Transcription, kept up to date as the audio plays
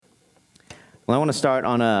Well, I want to start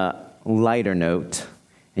on a lighter note,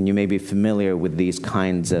 and you may be familiar with these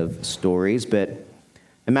kinds of stories, but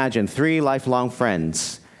imagine 3 lifelong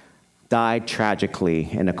friends died tragically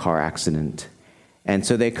in a car accident. And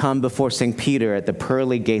so they come before St. Peter at the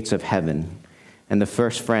pearly gates of heaven. And the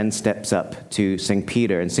first friend steps up to St.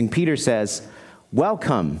 Peter, and St. Peter says,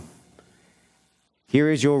 "Welcome. Here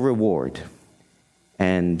is your reward."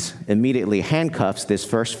 And immediately handcuffs this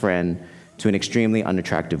first friend to an extremely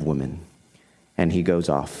unattractive woman. And he goes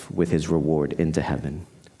off with his reward into heaven.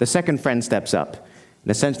 The second friend steps up, and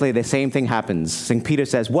essentially the same thing happens. St. Peter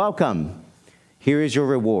says, "Welcome, here is your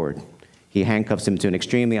reward." He handcuffs him to an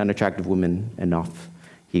extremely unattractive woman, and off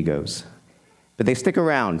he goes. But they stick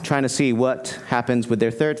around, trying to see what happens with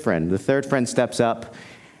their third friend. The third friend steps up,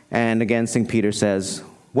 and again St. Peter says,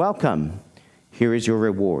 "Welcome, here is your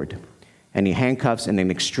reward." And he handcuffs an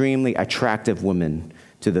extremely attractive woman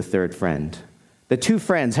to the third friend. The 2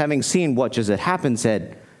 friends, having seen what just had happened,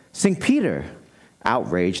 said, "St. Peter,"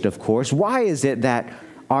 outraged, of course, "why is it that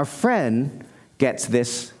our friend gets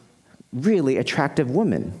this really attractive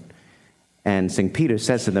woman?" And St. Peter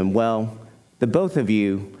says to them, "Well, the both of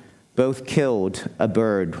you both killed a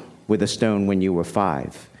bird with a stone when you were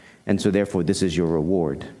 5, and so therefore this is your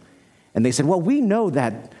reward." And they said, "Well, we know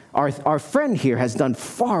that our friend here has done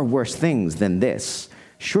far worse things than this.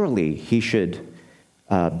 Surely he should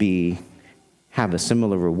have a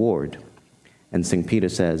similar reward." And St. Peter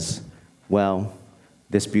says, "Well,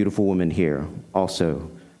 this beautiful woman here also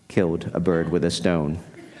killed a bird with a stone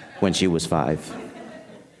when she was 5.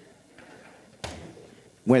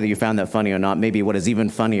 Whether you found that funny or not, maybe what is even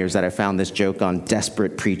funnier is that I found this joke on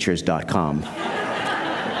DesperatePreachers.com.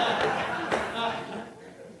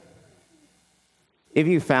 If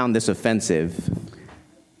you found this offensive,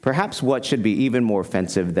 perhaps what should be even more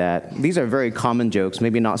offensive, that these are very common jokes,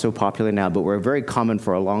 maybe not so popular now, but were very common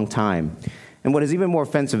for a long time. And what is even more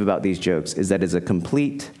offensive about these jokes is that it's a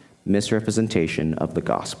complete misrepresentation of the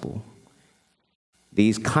gospel.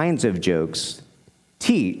 These kinds of jokes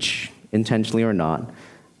teach, intentionally or not,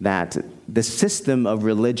 that the system of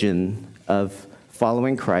religion of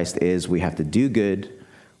following Christ is we have to do good,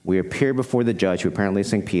 we appear before the judge, who apparently is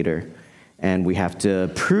St. Peter, and we have to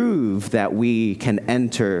prove that we can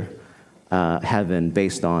enter heaven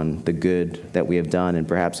based on the good that we have done, and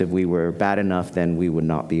perhaps if we were bad enough, then we would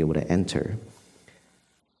not be able to enter.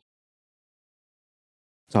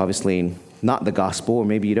 It's obviously not the gospel, or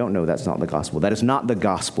maybe you don't know that's not the gospel. That is not the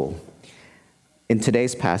gospel. In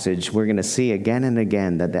today's passage, we're going to see again and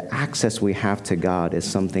again that the access we have to God is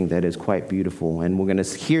something that is quite beautiful, and we're going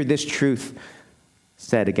to hear this truth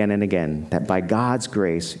said again and again, that by God's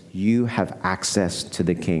grace, you have access to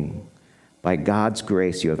the King. By God's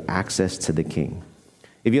grace, you have access to the King.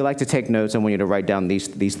 If you'd like to take notes, I want you to write down these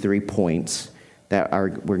 3 points that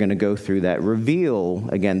we're going to go through that reveal,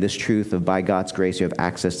 again, this truth of by God's grace, you have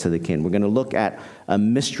access to the King. We're going to look at a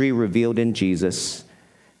mystery revealed in Jesus.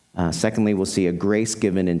 Secondly, we'll see a grace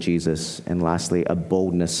given in Jesus. And lastly, a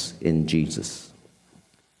boldness in Jesus.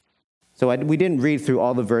 So we didn't read through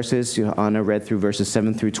all the verses. Anna read through verses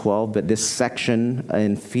 7 through 12, but this section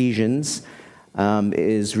in Ephesians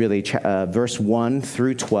is really verse 1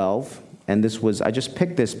 through 12. And I just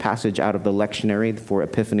picked this passage out of the lectionary for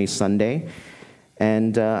Epiphany Sunday.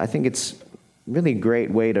 And I think it's really a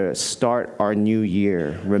great way to start our new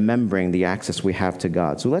year, remembering the access we have to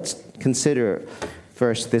God. So let's consider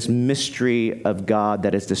first this mystery of God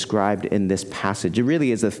that is described in this passage. It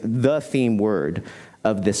really is the theme word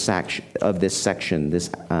of this section,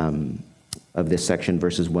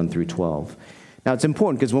 verses 1 through 12. Now, it's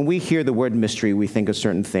important because when we hear the word mystery, we think a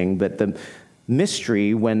certain thing, but the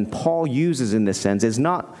mystery, when Paul uses in this sense, is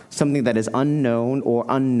not something that is unknown or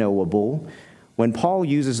unknowable. When Paul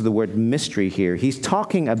uses the word mystery here, he's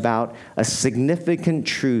talking about a significant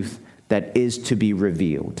truth that is to be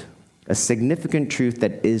revealed. A significant truth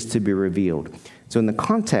that is to be revealed. So in the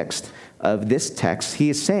context of this text, he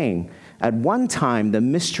is saying, at one time, the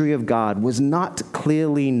mystery of God was not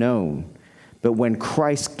clearly known, but when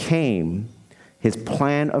Christ came, his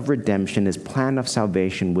plan of redemption, his plan of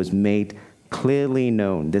salvation was made clearly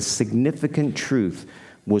known. This significant truth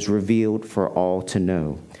was revealed for all to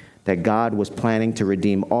know, that God was planning to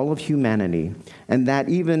redeem all of humanity, and that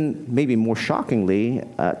even, maybe more shockingly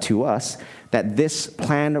to us, that this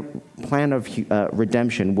plan of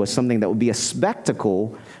redemption was something that would be a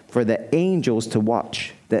spectacle for the angels to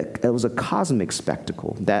watch. That it was a cosmic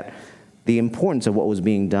spectacle, that the importance of what was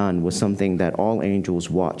being done was something that all angels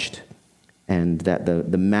watched, and that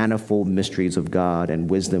the manifold mysteries of God and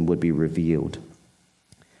wisdom would be revealed.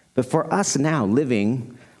 But for us now,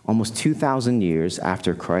 living almost 2,000 years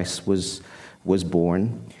after Christ was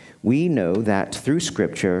born, we know that through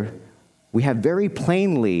Scripture, we have very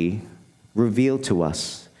plainly revealed to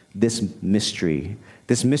us this mystery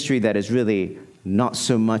that is really not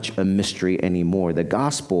so much a mystery anymore. The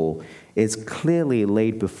gospel is clearly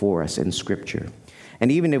laid before us in Scripture.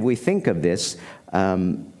 And even if we think of this,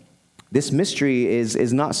 this mystery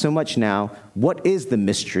is not so much now, what is the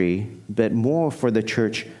mystery, but more for the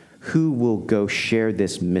church, who will go share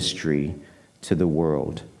this mystery to the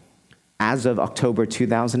world. As of October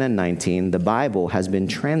 2019, the Bible has been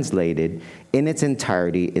translated in its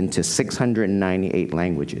entirety into 698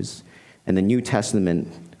 languages, and the New Testament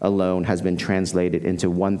alone has been translated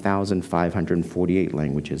into 1,548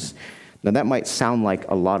 languages. Now, that might sound like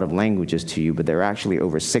a lot of languages to you, but there are actually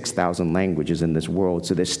over 6,000 languages in this world,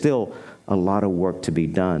 so there's still a lot of work to be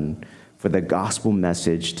done for the gospel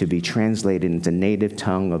message to be translated into native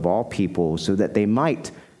tongue of all people so that they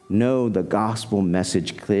might know the gospel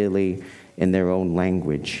message clearly in their own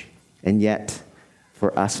language. And yet,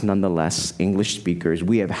 for us nonetheless, English speakers,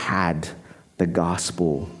 we have had the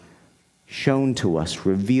gospel shown to us,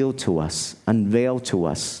 revealed to us, unveiled to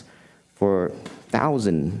us for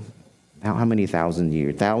how many thousand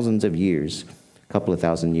years? Thousands of years, a couple of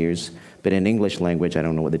thousand years. But in English language, I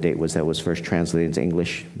don't know what the date was that was first translated into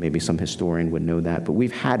English. Maybe some historian would know that. But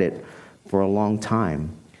we've had it for a long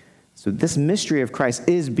time. So this mystery of Christ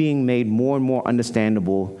is being made more and more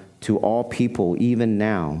understandable to all people, even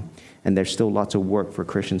now. And there's still lots of work for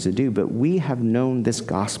Christians to do. But we have known this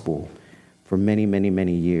gospel for many, many,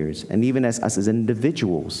 many years. And even as us as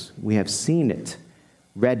individuals, we have seen it,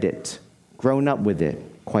 read it, grown up with it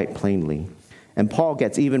quite plainly. And Paul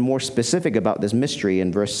gets even more specific about this mystery.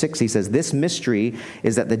 In verse 6, he says, "This mystery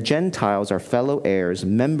is that the Gentiles are fellow heirs,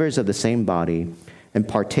 members of the same body, and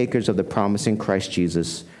partakers of the promise in Christ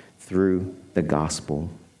Jesus through the gospel."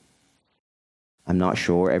 I'm not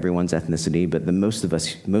sure everyone's ethnicity, but most of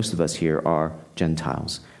us here are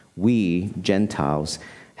Gentiles. We, Gentiles,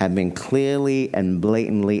 have been clearly and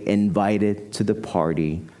blatantly invited to the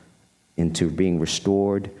party into being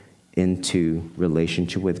restored into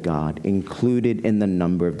relationship with God, included in the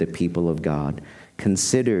number of the people of God,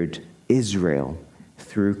 considered Israel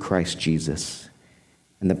through Christ Jesus.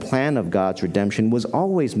 And the plan of God's redemption was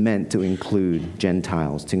always meant to include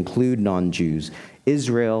Gentiles, to include non-Jews.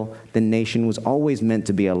 Israel, the nation, was always meant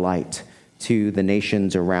to be a light to the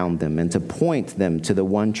nations around them and to point them to the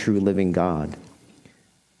one true living God.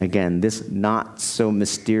 Again, this not so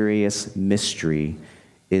mysterious mystery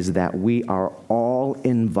is that we are all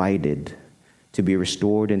invited to be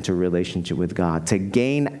restored into relationship with God, to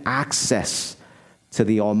gain access to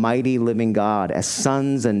the almighty living God as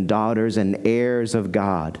sons and daughters and heirs of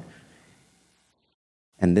God.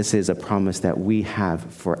 And this is a promise that we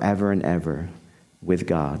have forever and ever with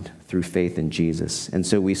God through faith in Jesus. And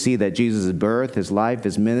so we see that Jesus' birth, his life,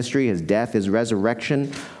 his ministry, his death, his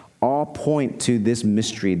resurrection, all point to this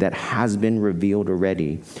mystery that has been revealed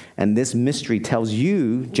already. And this mystery tells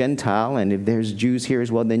you, Gentile, and if there's Jews here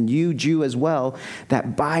as well, then you, Jew as well,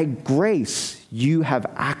 that by grace you have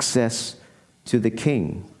access to the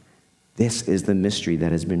King. This is the mystery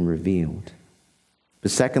that has been revealed.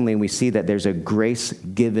 But secondly, we see that there's a grace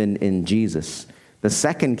given in Jesus. The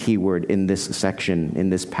second key word in this section,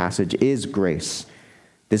 in this passage, is grace.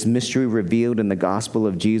 This mystery revealed in the gospel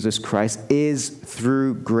of Jesus Christ is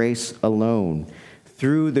through grace alone,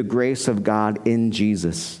 through the grace of God in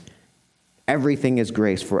Jesus. Everything is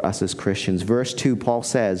grace for us as Christians. Verse 2, Paul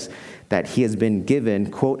says that he has been given,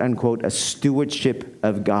 quote unquote, a stewardship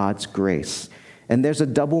of God's grace. And there's a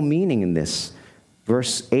double meaning in this.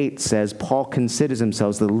 Verse 8 says Paul considers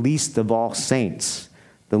himself the least of all saints,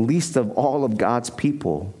 the least of all of God's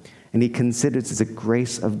people. And he considers it a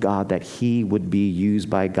grace of God that he would be used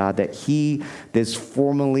by God, that he, this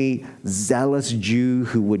formerly zealous Jew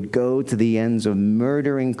who would go to the ends of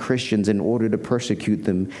murdering Christians in order to persecute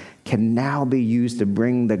them, can now be used to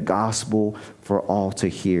bring the gospel for all to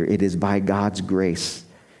hear. It is by God's grace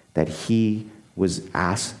that he was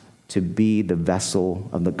asked to be the vessel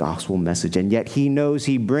of the gospel message. And yet he knows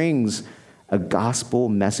he brings a gospel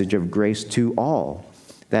message of grace to all.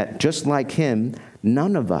 That just like him,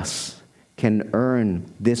 none of us can earn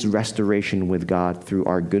this restoration with God through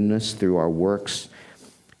our goodness, through our works.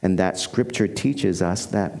 And that Scripture teaches us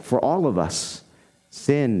that for all of us,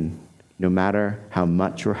 sin, no matter how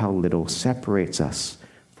much or how little, separates us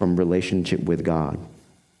from relationship with God.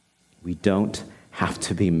 We don't have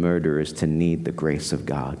to be murderers to need the grace of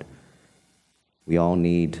God. We all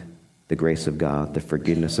need the grace of God, the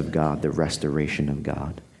forgiveness of God, the restoration of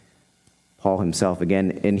God. Paul himself,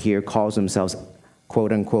 again, in here, calls himself,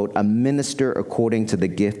 quote unquote, a minister according to the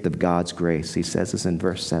gift of God's grace. He says this in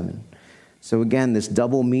verse 7. So again, this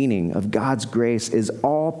double meaning of God's grace is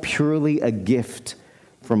all purely a gift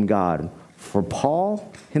from God for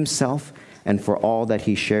Paul himself and for all that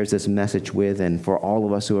he shares this message with, and for all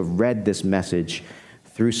of us who have read this message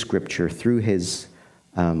through Scripture, through his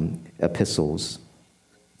epistles.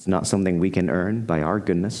 It's not something we can earn by our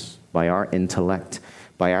goodness, by our intellect,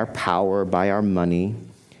 by our power, by our money.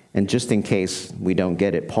 And just in case we don't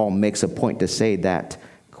get it, Paul makes a point to say that,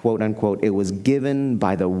 quote unquote, it was given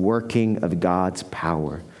by the working of God's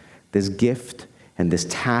power. This gift and this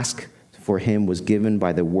task for him was given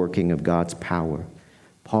by the working of God's power.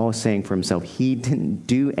 Paul is saying for himself, he didn't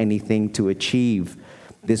do anything to achieve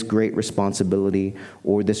this great responsibility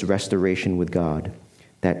or this restoration with God.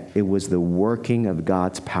 That it was the working of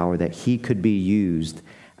God's power that he could be used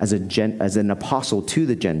as an apostle to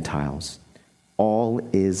the Gentiles. All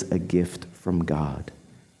is a gift from God,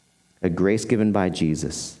 a grace given by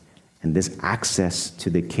Jesus, and this access to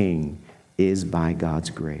the King is by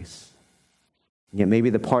God's grace. Yet maybe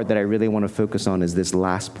the part that I really want to focus on is this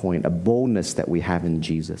last point, a boldness that we have in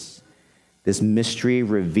Jesus. This mystery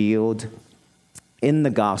revealed in the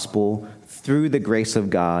gospel through the grace of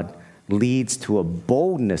God leads to a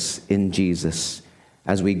boldness in Jesus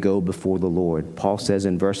as we go before the Lord. Paul says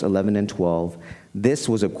in verse 11 and 12, this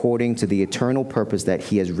was according to the eternal purpose that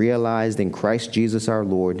he has realized in Christ Jesus our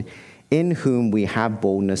Lord, in whom we have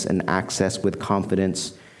boldness and access with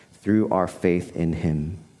confidence through our faith in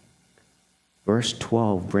him. Verse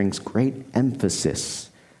 12 brings great emphasis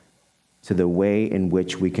to the way in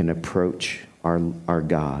which we can approach our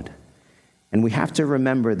God. And we have to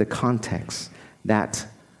remember the context that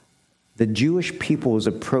the Jewish people's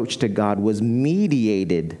approach to God was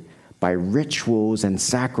mediated by rituals and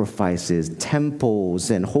sacrifices,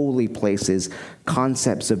 temples and holy places,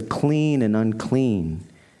 concepts of clean and unclean.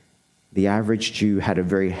 The average Jew had a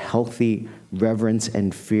very healthy reverence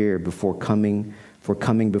and fear before coming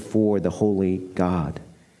before the holy God.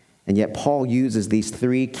 And yet Paul uses these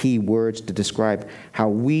three key words to describe how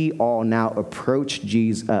we all now approach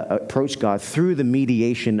God through the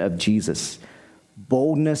mediation of Jesus.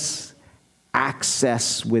 Boldness,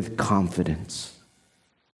 access with confidence.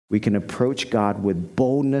 We can approach God with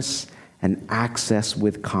boldness and access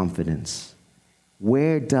with confidence.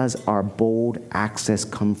 Where does our bold access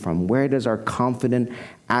come from? Where does our confident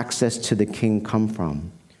access to the King come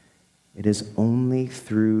from? It is only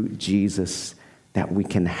through Jesus that we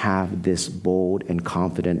can have this bold and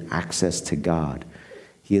confident access to God.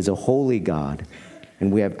 He is a holy God,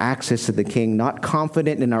 and we have access to the King, not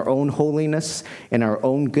confident in our own holiness and our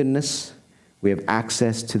own goodness. We have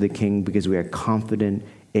access to the King because we are confident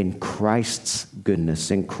in Christ's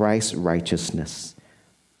goodness, in Christ's righteousness.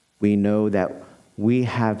 We know that we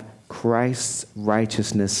have Christ's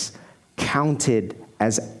righteousness counted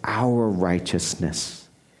as our righteousness.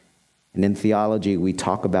 And in theology, we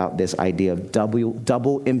talk about this idea of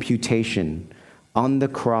double imputation. On the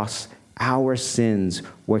cross, our sins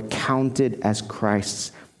were counted as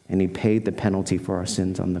Christ's, and he paid the penalty for our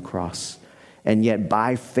sins on the cross. And yet,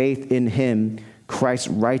 by faith in him, Christ's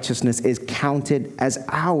righteousness is counted as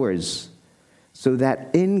ours, so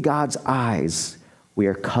that in God's eyes, we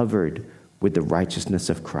are covered with the righteousness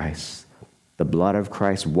of Christ. The blood of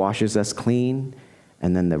Christ washes us clean,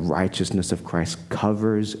 and then the righteousness of Christ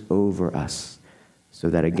covers over us, so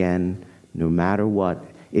that again, no matter what,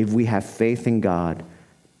 if we have faith in God,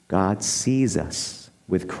 God sees us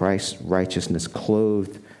with Christ's righteousness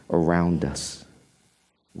clothed around us.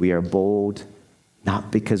 We are bold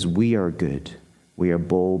not because we are good. We are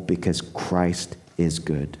bold because Christ is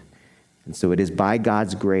good. And so it is by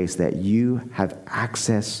God's grace that you have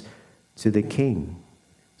access to the King.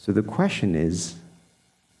 So the question is,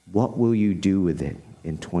 what will you do with it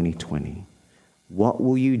in 2020? What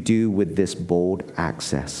will you do with this bold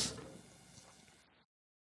access?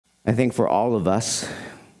 I think for all of us,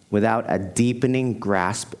 without a deepening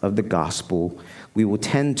grasp of the gospel, we will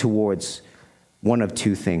tend towards one of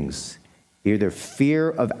two things: either fear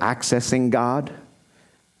of accessing God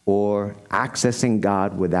or accessing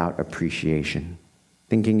God without appreciation,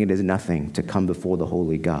 thinking it is nothing to come before the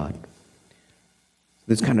holy God.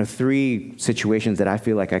 There's kind of three situations that I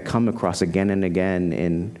feel like I come across again and again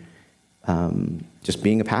in just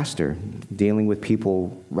being a pastor, dealing with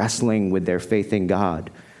people wrestling with their faith in God.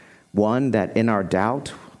 One, that in our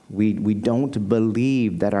doubt, we don't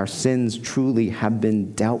believe that our sins truly have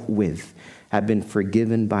been dealt with, have been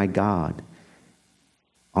forgiven by God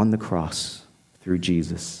on the cross through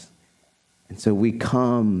Jesus. And so we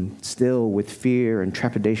come still with fear and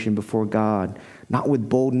trepidation before God, not with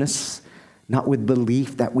boldness, not with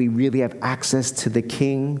belief that we really have access to the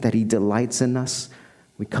King, that he delights in us.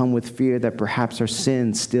 We come with fear that perhaps our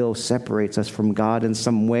sin still separates us from God in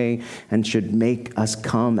some way and should make us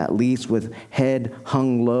come at least with head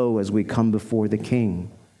hung low as we come before the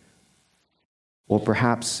King. Or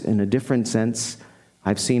perhaps in a different sense,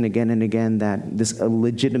 I've seen again and again that this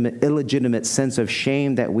illegitimate sense of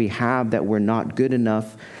shame that we have, that we're not good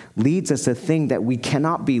enough, leads us to think that we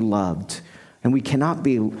cannot be loved and we cannot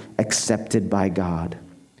be accepted by God.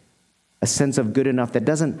 A sense of good enough that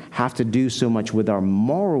doesn't have to do so much with our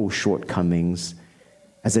moral shortcomings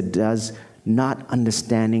as it does not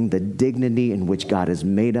understanding the dignity in which God has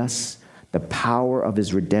made us, the power of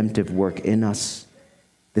his redemptive work in us,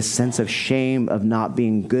 this sense of shame of not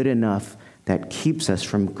being good enough that keeps us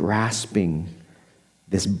from grasping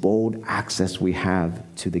this bold access we have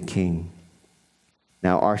to the King.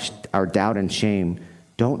 Now, our doubt and shame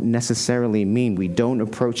don't necessarily mean we don't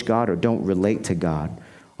approach God or don't relate to God.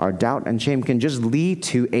 Our doubt and shame can just lead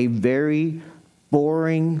to a very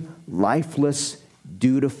boring, lifeless,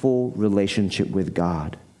 dutiful relationship with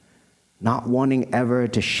God. Not wanting ever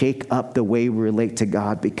to shake up the way we relate to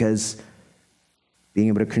God because being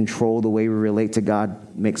able to control the way we relate to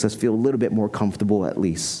God makes us feel a little bit more comfortable at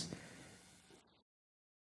least.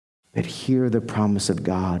 But hear the promise of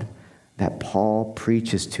God that Paul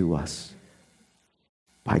preaches to us.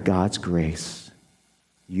 By God's grace,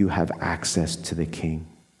 you have access to the King.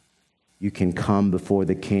 You can come before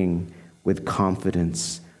the King with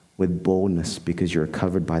confidence, with boldness, because you're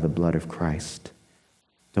covered by the blood of Christ.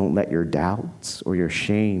 Don't let your doubts or your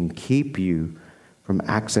shame keep you from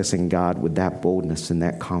accessing God with that boldness and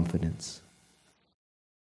that confidence.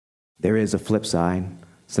 There is a flip side.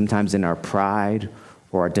 Sometimes in our pride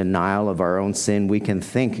or our denial of our own sin, we can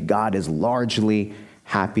think God is largely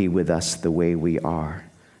happy with us the way we are,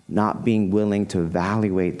 not being willing to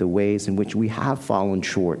evaluate the ways in which we have fallen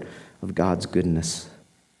short of God's goodness.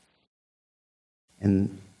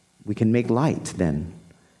 And we can make light then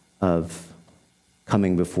of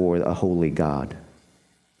coming before a holy God.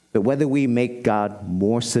 But whether we make God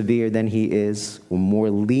more severe than he is or more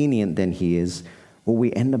lenient than he is, what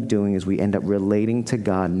we end up doing is we end up relating to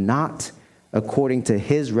God not according to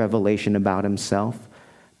his revelation about himself,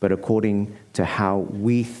 but according to how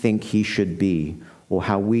we think he should be or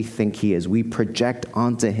how we think he is. We project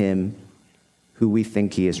onto him who we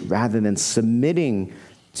think he is, rather than submitting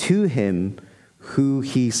to him who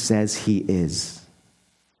he says he is.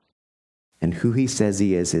 And who he says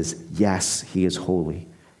he is yes, he is holy.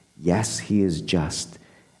 Yes, he is just.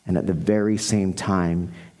 And at the very same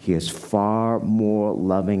time, he is far more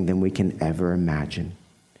loving than we can ever imagine.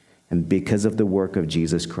 And because of the work of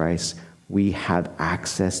Jesus Christ, we have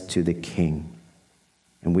access to the King.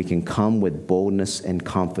 And we can come with boldness and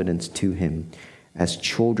confidence to him as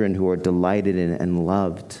children who are delighted in and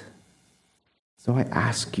loved. So I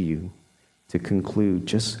ask you to conclude,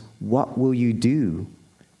 just what will you do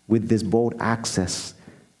with this bold access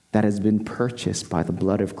that has been purchased by the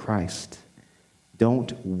blood of Christ?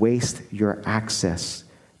 Don't waste your access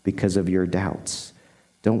because of your doubts.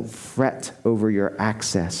 Don't fret over your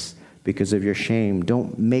access because of your shame.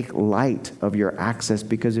 Don't make light of your access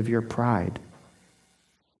because of your pride.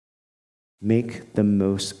 Make the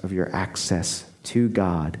most of your access to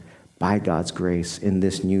God by God's grace in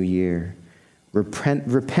this new year.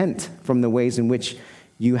 Repent from the ways in which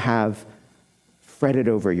you have fretted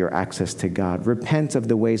over your access to God. Repent of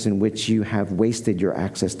the ways in which you have wasted your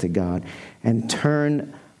access to God, and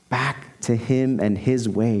turn back to him and his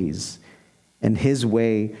ways. And his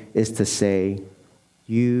way is to say,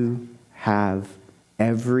 you have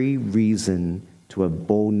every reason to have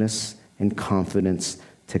boldness and confidence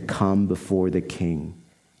to come before the King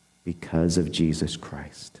because of Jesus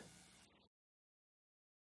Christ.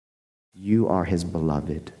 You are his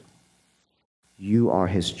beloved. You are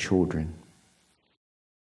his children.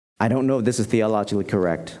 I don't know if this is theologically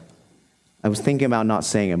correct. I was thinking about not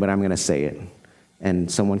saying it, but I'm going to say it.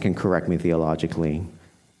 And someone can correct me theologically.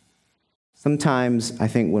 Sometimes I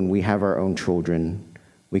think when we have our own children,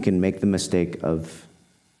 we can make the mistake of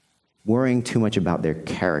worrying too much about their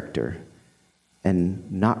character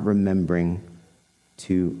and not remembering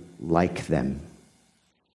to like them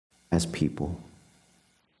as people.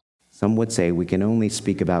 Some would say we can only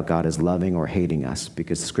speak about God as loving or hating us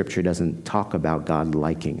because Scripture doesn't talk about God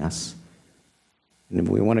liking us. And if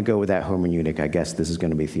we want to go with that hermeneutic, I guess this is going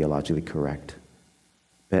to be theologically correct.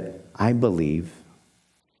 But I believe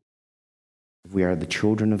if we are the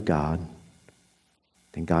children of God,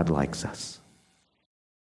 then God likes us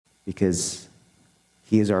because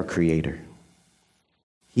he is our creator.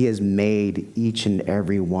 He has made each and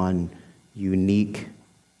every one unique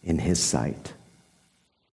in his sight.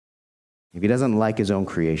 If he doesn't like his own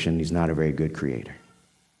creation, he's not a very good creator.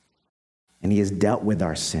 And he has dealt with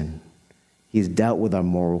our sin. He has dealt with our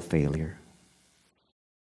moral failure.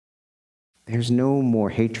 There's no more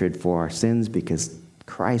hatred for our sins because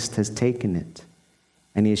Christ has taken it.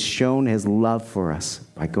 And he has shown his love for us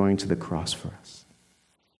by going to the cross for us.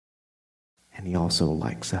 And he also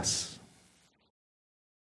likes us.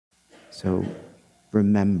 So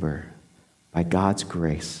remember, by God's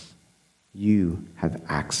grace, you have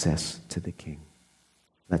access to the King.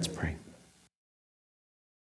 Let's pray.